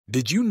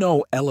Did you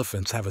know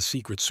elephants have a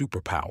secret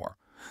superpower?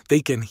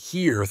 They can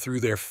hear through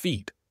their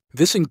feet.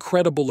 This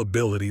incredible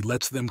ability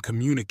lets them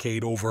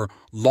communicate over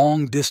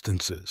long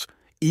distances,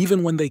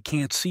 even when they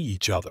can't see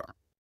each other.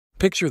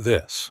 Picture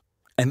this: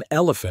 an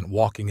elephant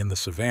walking in the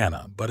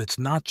savannah, but it's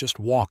not just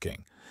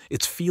walking,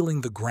 it's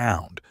feeling the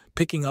ground,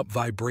 picking up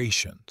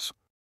vibrations.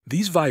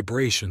 These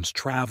vibrations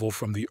travel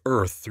from the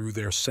earth through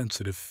their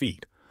sensitive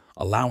feet,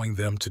 allowing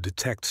them to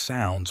detect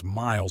sounds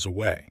miles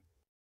away.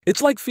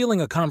 It's like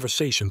feeling a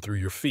conversation through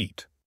your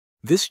feet.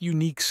 This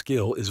unique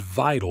skill is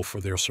vital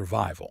for their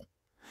survival.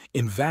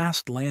 In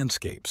vast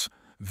landscapes,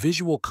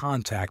 visual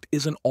contact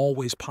isn't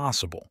always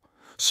possible,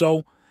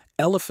 so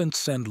elephants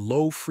send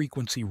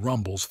low-frequency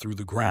rumbles through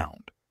the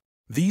ground.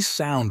 These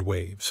sound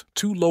waves,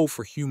 too low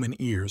for human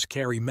ears,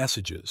 carry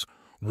messages,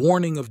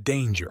 warning of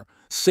danger,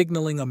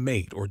 signaling a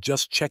mate, or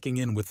just checking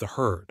in with the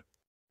herd.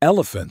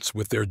 Elephants,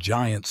 with their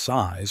giant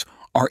size,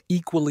 are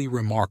equally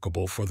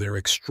remarkable for their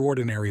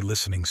extraordinary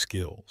listening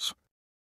skills.